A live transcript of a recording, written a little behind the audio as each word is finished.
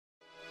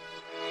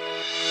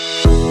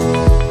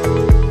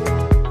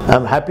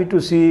I'm happy to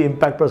see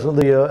Impact Person of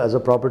the Year as a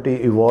property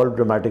evolve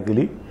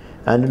dramatically,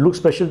 and it looks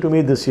special to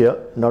me this year,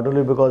 not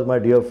only because my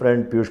dear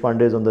friend Piyush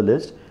Pandey is on the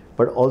list,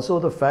 but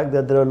also the fact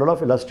that there are a lot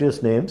of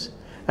illustrious names.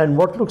 And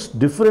what looks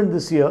different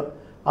this year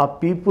are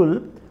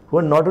people who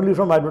are not only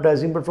from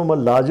advertising but from a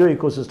larger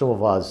ecosystem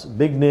of ours,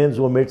 big names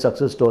who have made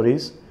success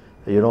stories,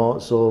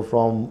 so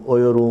from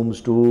Oyo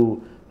Rooms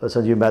to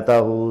Sanjeev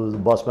Mehta, who's the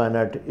boss man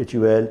at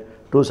IPOY,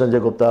 to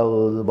Sanjay Gupta,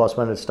 who's the boss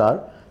man at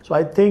Star. So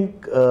I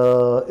think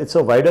it's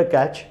a wider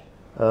catch.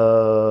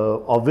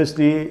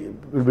 Obviously, it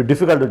will be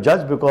difficult to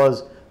judge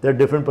because there are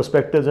different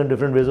perspectives and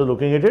different ways of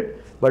looking at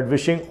it. But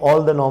wishing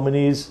all the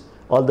nominees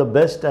all the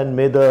best, and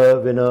may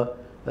the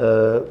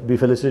winner be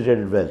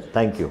felicitated well.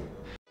 Thank you.